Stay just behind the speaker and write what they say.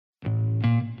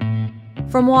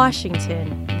From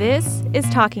Washington, this is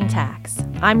Talking Tax.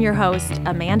 I'm your host,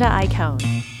 Amanda Icone.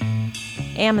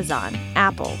 Amazon,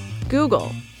 Apple,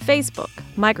 Google, Facebook,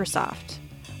 Microsoft.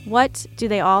 What do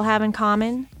they all have in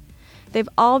common? They've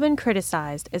all been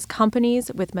criticized as companies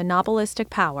with monopolistic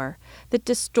power that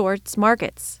distorts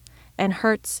markets and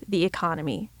hurts the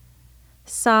economy.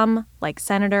 Some, like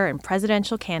Senator and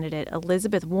presidential candidate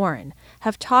Elizabeth Warren,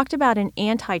 have talked about an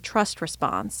antitrust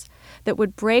response that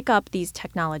would break up these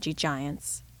technology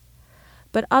giants.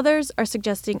 But others are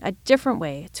suggesting a different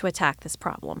way to attack this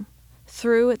problem,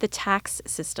 through the tax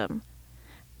system.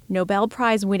 Nobel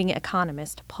Prize-winning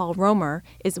economist Paul Romer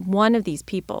is one of these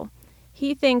people.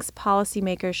 He thinks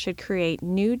policymakers should create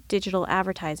new digital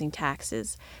advertising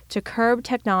taxes to curb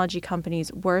technology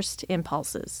companies' worst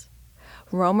impulses.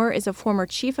 Romer is a former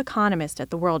chief economist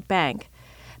at the World Bank,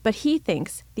 but he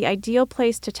thinks the ideal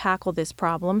place to tackle this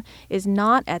problem is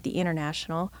not at the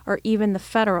international or even the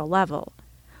federal level.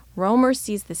 Romer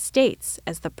sees the states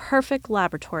as the perfect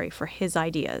laboratory for his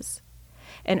ideas.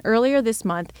 And earlier this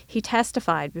month, he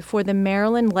testified before the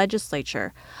Maryland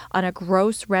legislature on a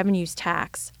gross revenues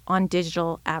tax on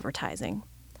digital advertising.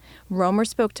 Romer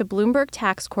spoke to Bloomberg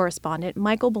tax correspondent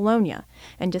Michael Bologna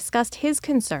and discussed his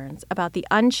concerns about the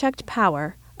unchecked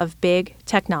power of big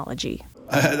technology.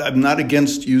 I'm not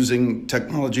against using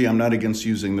technology. I'm not against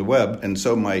using the web. And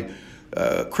so my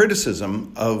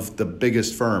criticism of the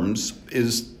biggest firms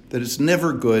is that it's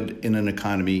never good in an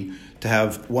economy to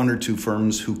have one or two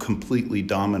firms who completely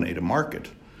dominate a market.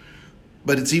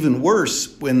 But it's even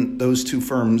worse when those two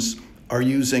firms are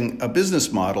using a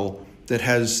business model that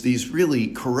has these really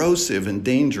corrosive and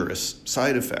dangerous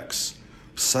side effects,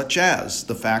 such as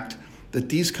the fact that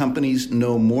these companies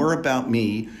know more about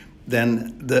me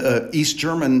than the East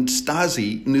German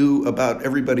Stasi knew about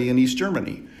everybody in East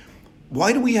Germany.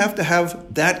 Why do we have to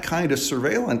have that kind of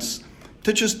surveillance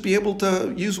to just be able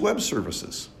to use web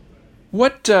services?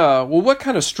 What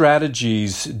kind of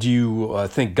strategies do you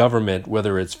think government,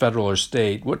 whether it's federal or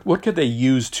state, what could they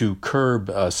use to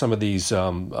curb some of these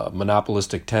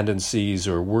monopolistic tendencies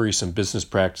or worrisome business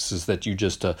practices that you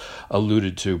just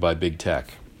alluded to by big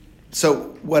tech?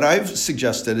 So what I've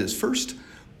suggested is first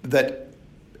that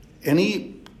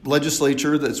any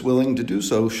legislature that's willing to do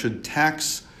so should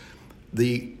tax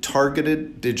the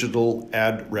targeted digital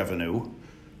ad revenue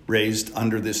raised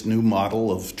under this new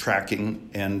model of tracking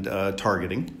and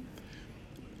targeting.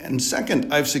 And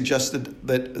second, I've suggested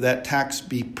that that tax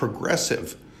be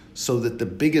progressive so that the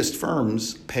biggest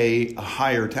firms pay a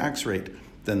higher tax rate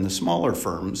than the smaller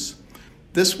firms.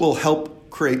 This will help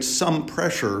create some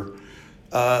pressure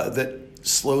that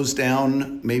slows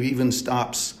down, maybe even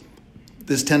stops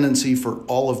this tendency for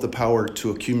all of the power to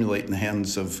accumulate in the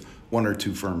hands of one or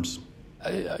two firms.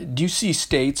 Do you see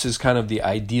states as kind of the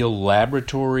ideal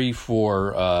laboratory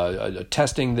for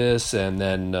testing this and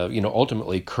then,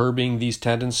 ultimately curbing these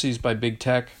tendencies by big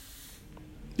tech?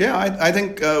 Yeah, I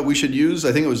think we should use,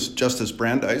 I think it was Justice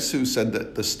Brandeis who said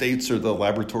that the states are the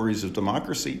laboratories of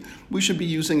democracy. We should be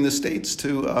using the states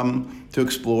to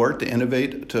explore, to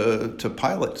innovate, to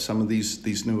pilot some of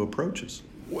these new approaches.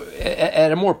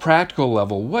 At a more practical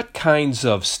level, what kinds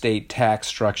of state tax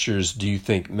structures do you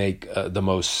think make the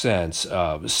most sense?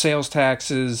 Sales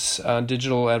taxes on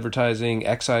digital advertising,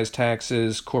 excise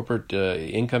taxes, corporate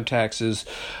income taxes.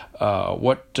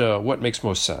 What makes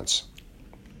most sense?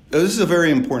 This is a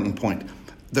very important point.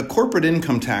 The corporate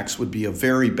income tax would be a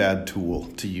very bad tool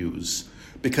to use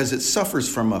because it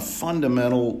suffers from a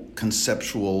fundamental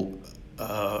conceptual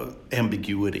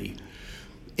ambiguity.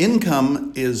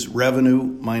 Income is revenue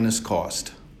minus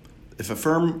cost. If a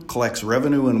firm collects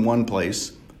revenue in one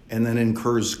place and then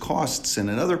incurs costs in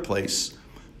another place,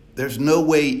 there's no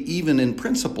way, even in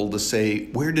principle, to say,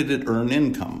 where did it earn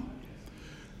income?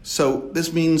 So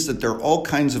this means that there are all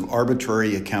kinds of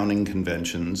arbitrary accounting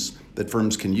conventions that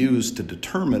firms can use to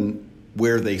determine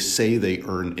where they say they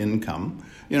earn income.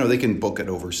 They can book it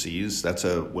overseas. That's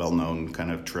a well-known kind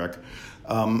of trick.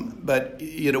 But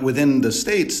within the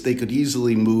states, they could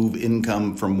easily move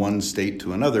income from one state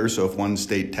to another. So if one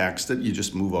state taxed it, you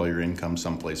just move all your income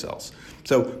someplace else.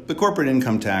 So the corporate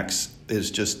income tax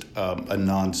is just a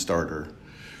non-starter.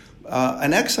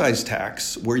 An excise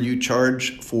tax, where you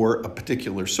charge for a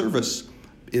particular service,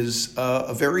 is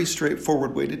a very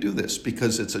straightforward way to do this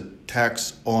because it's a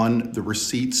tax on the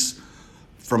receipts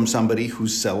from somebody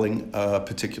who's selling a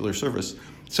particular service.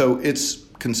 So it's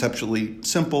conceptually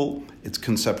simple, it's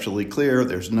conceptually clear,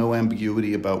 there's no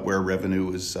ambiguity about where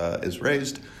revenue is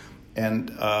raised,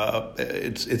 and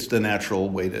it's the natural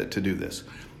way to do this.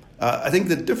 I think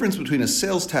the difference between a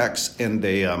sales tax and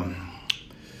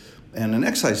and an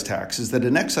excise tax is that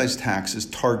an excise tax is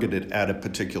targeted at a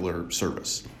particular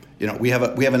service. We have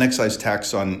an excise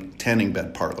tax on tanning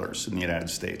bed parlors in the United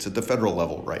States at the federal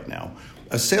level right now.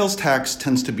 A sales tax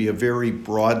tends to be a very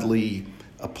broadly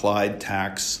applied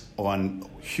tax on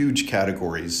huge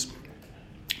categories.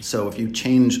 So if you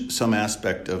change some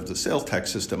aspect of the sales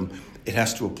tax system, it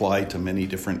has to apply to many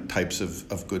different types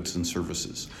of goods and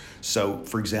services. So,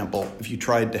 for example, if you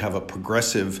tried to have a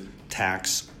progressive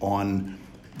tax on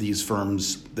these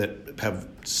firms that have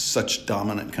such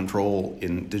dominant control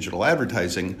in digital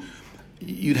advertising,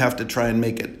 you'd have to try and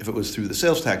make it, if it was through the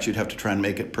sales tax, you'd have to try and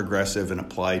make it progressive and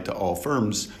apply to all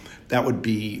firms. That would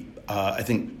be, I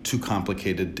think, too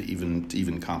complicated to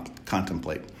even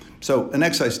contemplate. So an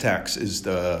excise tax is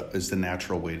the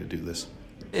natural way to do this.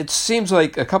 It seems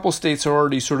like a couple states are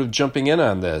already sort of jumping in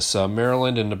on this.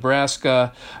 Maryland and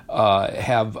Nebraska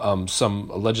have some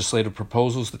legislative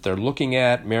proposals that they're looking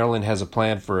at. Maryland has a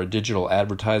plan for a digital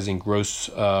advertising gross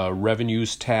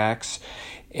revenues tax.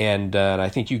 And I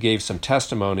think you gave some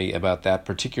testimony about that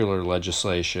particular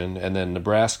legislation. And then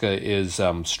Nebraska is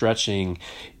talking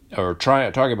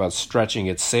about stretching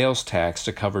its sales tax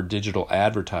to cover digital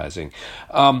advertising.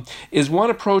 Is one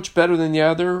approach better than the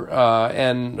other?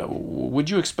 And would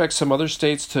you expect some other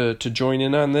states to join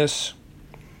in on this?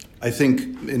 I think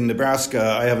in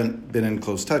Nebraska, I haven't been in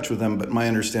close touch with them, but my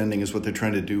understanding is what they're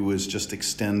trying to do is just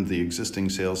extend the existing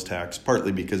sales tax,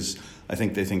 partly because I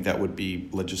think they think that would be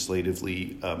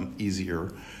legislatively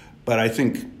easier. But I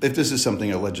think if this is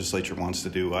something a legislature wants to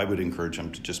do, I would encourage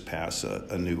them to just pass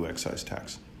a new excise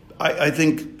tax. I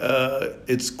think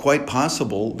it's quite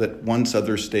possible that once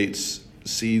other states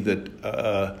see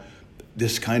that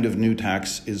this kind of new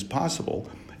tax is possible,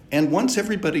 and once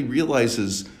everybody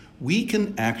realizes we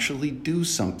can actually do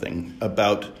something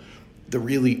about the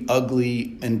really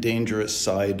ugly and dangerous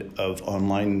side of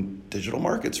online digital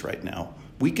markets right now,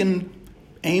 we can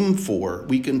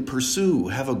pursue,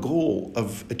 have a goal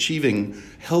of achieving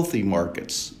healthy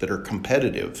markets that are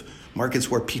competitive, markets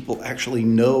where people actually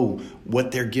know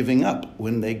what they're giving up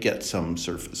when they get some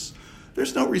surface.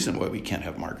 There's no reason why we can't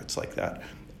have markets like that.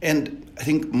 And I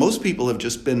think most people have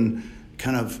just been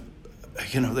kind of,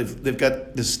 they've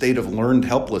got this state of learned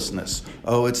helplessness.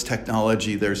 Oh, it's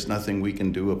technology. There's nothing we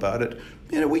can do about it.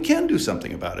 We can do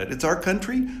something about it. It's our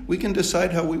country. We can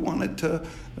decide how we want it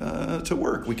to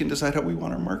work. We can decide how we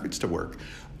want our markets to work.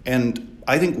 And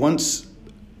I think once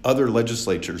other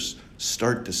legislatures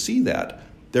start to see that,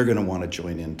 they're going to want to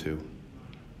join in too.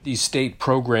 These state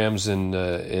programs in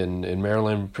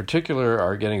Maryland in particular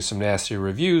are getting some nasty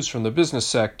reviews from the business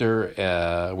sector,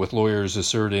 with lawyers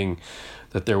asserting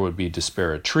that there would be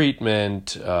disparate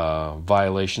treatment,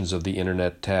 violations of the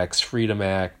Internet Tax Freedom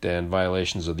Act, and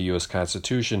violations of the U.S.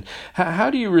 Constitution. How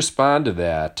do you respond to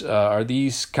that? Are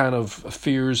these kind of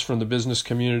fears from the business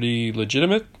community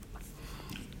legitimate?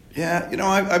 Yeah,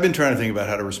 I've been trying to think about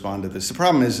how to respond to this. The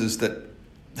problem is that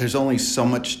there's only so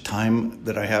much time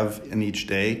that I have in each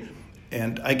day,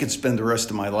 and I could spend the rest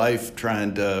of my life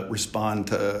trying to respond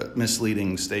to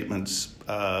misleading statements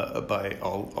by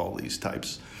all these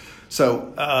types.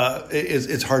 So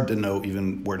it's hard to know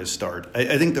even where to start.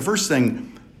 I think the first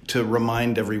thing to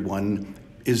remind everyone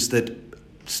is that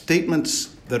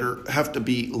statements that have to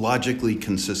be logically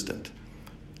consistent.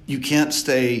 You can't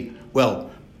say,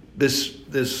 well, this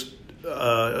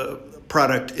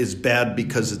product is bad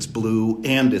because it's blue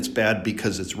and it's bad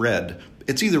because it's red.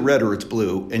 It's either red or it's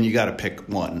blue, and you got to pick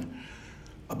one.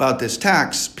 About this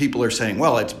tax, people are saying,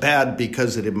 well, it's bad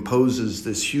because it imposes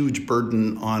this huge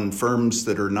burden on firms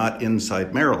that are not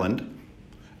inside Maryland.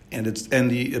 And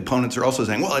the opponents are also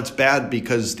saying, well, it's bad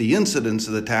because the incidence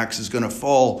of the tax is going to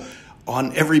fall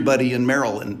on everybody in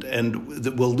Maryland, and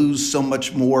that we'll lose so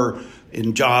much more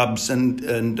in jobs and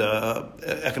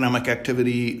economic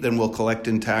activity than we'll collect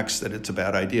in tax that it's a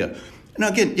bad idea. Now,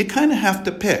 again, you kind of have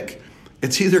to pick.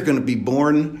 It's either going to be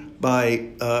borne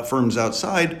by firms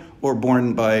outside or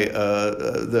borne by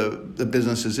the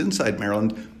businesses inside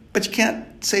Maryland, but you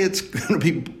can't say it's going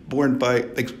to be borne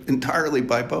entirely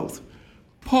by both.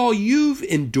 Paul, you've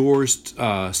endorsed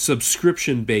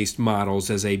subscription-based models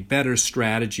as a better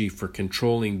strategy for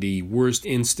controlling the worst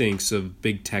instincts of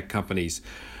big tech companies.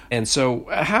 And so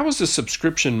how is the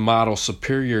subscription model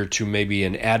superior to maybe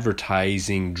an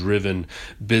advertising-driven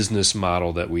business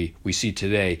model that we see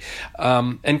today?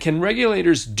 And can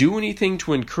regulators do anything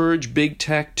to encourage big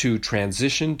tech to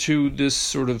transition to this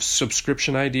sort of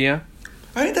subscription idea?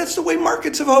 I think that's the way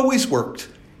markets have always worked.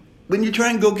 When you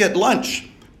try and go get lunch,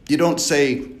 you don't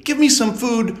say, give me some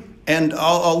food and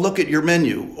I'll look at your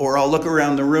menu, or I'll look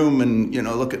around the room and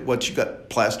look at what you got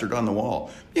plastered on the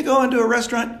wall. You go into a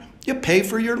restaurant, you pay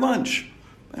for your lunch.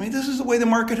 I mean, this is the way the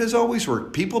market has always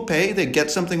worked. People pay, they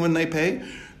get something when they pay.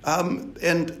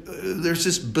 There's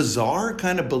this bizarre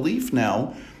kind of belief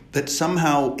now that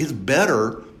somehow it's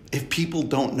better if people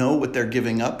don't know what they're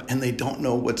giving up and they don't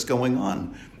know what's going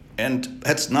on. And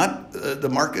that's not the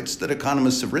markets that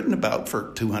economists have written about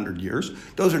for 200 years.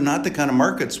 Those are not the kind of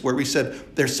markets where we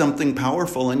said there's something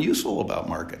powerful and useful about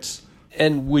markets.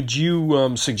 And would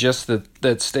you suggest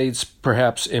that states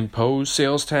perhaps impose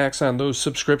sales tax on those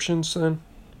subscriptions then?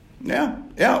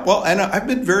 Yeah. Well, and I've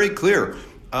been very clear.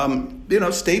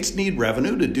 States need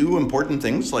revenue to do important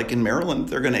things. Like in Maryland,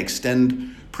 they're going to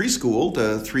extend preschool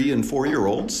to 3 and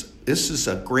 4-year-olds. This is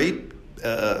a great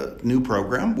new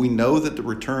program. We know that the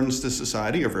returns to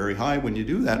society are very high when you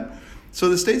do that. So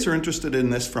the states are interested in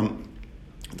this from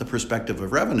the perspective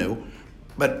of revenue.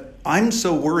 But I'm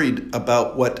so worried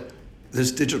about what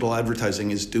this digital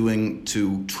advertising is doing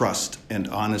to trust and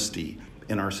honesty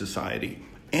in our society.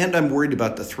 And I'm worried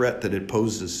about the threat that it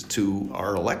poses to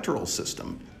our electoral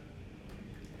system.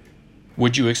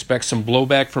 Would you expect some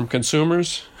blowback from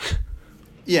consumers?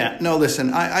 Yeah, no,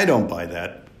 listen, I don't buy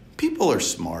that. People are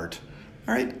smart,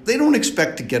 all right? They don't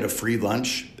expect to get a free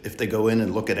lunch if they go in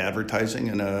and look at advertising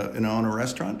in a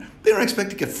restaurant. They don't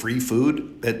expect to get free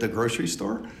food at the grocery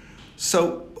store.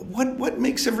 So what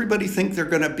makes everybody think they're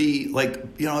going to be like,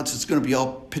 it's going to be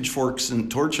all pitchforks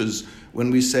and torches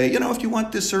when we say, if you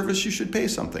want this service, you should pay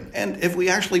something. And if we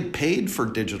actually paid for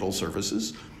digital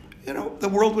services, the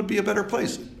world would be a better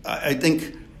place. I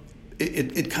think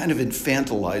it kind of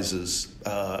infantilizes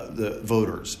the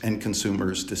voters and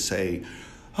consumers to say,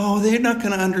 oh, they're not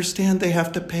going to understand they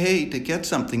have to pay to get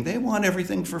something. They want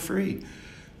everything for free.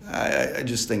 I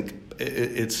just think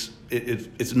it's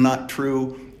not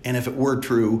true. And if it were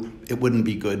true, it wouldn't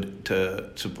be good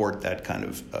to support that kind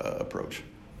of approach.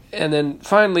 And then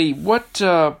finally, what do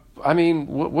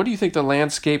you think the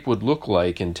landscape would look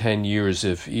like in 10 years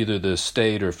if either the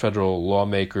state or federal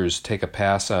lawmakers take a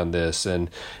pass on this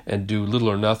and do little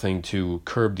or nothing to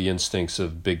curb the instincts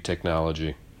of big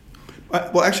technology? Well,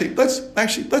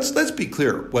 let's be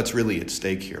clear what's really at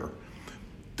stake here.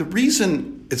 The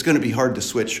reason it's going to be hard to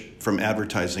switch from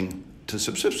advertising to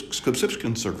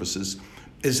subscription services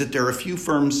is that there are a few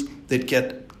firms that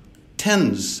get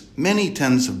many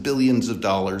tens of billions of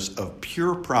dollars of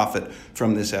pure profit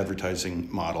from this advertising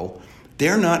model.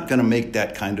 They're not going to make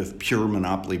that kind of pure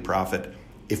monopoly profit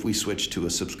if we switch to a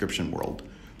subscription world.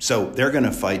 So they're going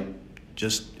to fight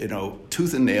just,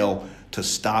 tooth and nail to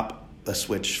stop a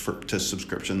switch to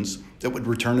subscriptions that would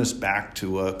return us back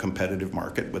to a competitive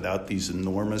market without these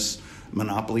enormous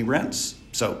monopoly rents.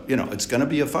 So, it's going to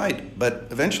be a fight, but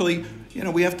eventually,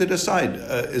 we have to decide,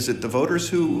 is it the voters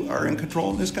who are in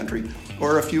control in this country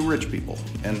or a few rich people?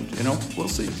 And, we'll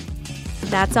see.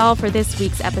 That's all for this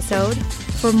week's episode.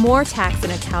 For more tax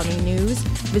and accounting news,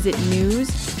 visit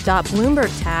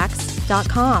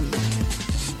news.bloombergtax.com.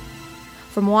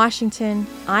 From Washington,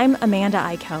 I'm Amanda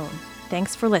Icone.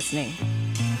 Thanks for listening.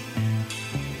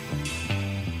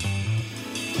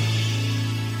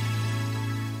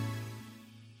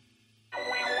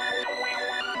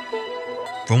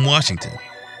 From Washington,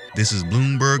 this is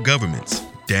Bloomberg Government's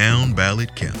Down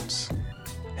Ballot Counts.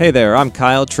 Hey there, I'm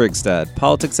Kyle Trigstad,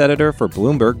 politics editor for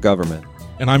Bloomberg Government.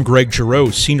 And I'm Greg Giroux,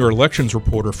 senior elections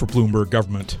reporter for Bloomberg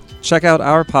Government. Check out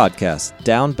our podcast,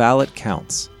 Down Ballot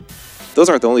Counts. Those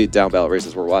aren't the only down ballot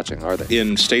races we're watching, are they?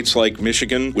 In states like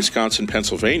Michigan, Wisconsin,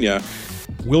 Pennsylvania.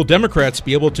 Will Democrats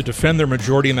be able to defend their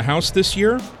majority in the House this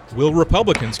year? Will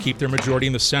Republicans keep their majority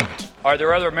in the Senate? Are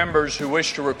there other members who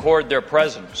wish to record their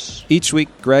presence? Each week,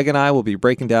 Greg and I will be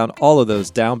breaking down all of those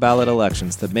down ballot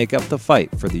elections that make up the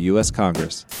fight for the U.S.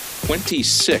 Congress.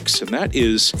 26, and that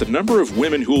is the number of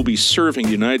women who will be serving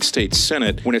the United States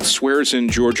Senate when it swears in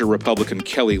Georgia Republican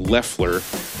Kelly Loeffler.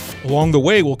 Along the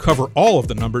way, we'll cover all of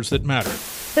the numbers that matter.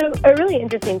 So a really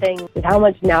interesting thing is how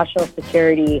much national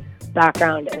security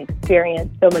background and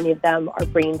experience so many of them are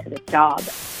bringing to this job.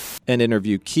 And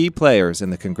interview key players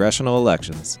in the congressional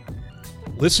elections.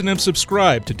 Listen and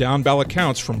subscribe to Down Ballot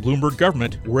Counts from Bloomberg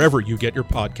Government wherever you get your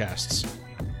podcasts.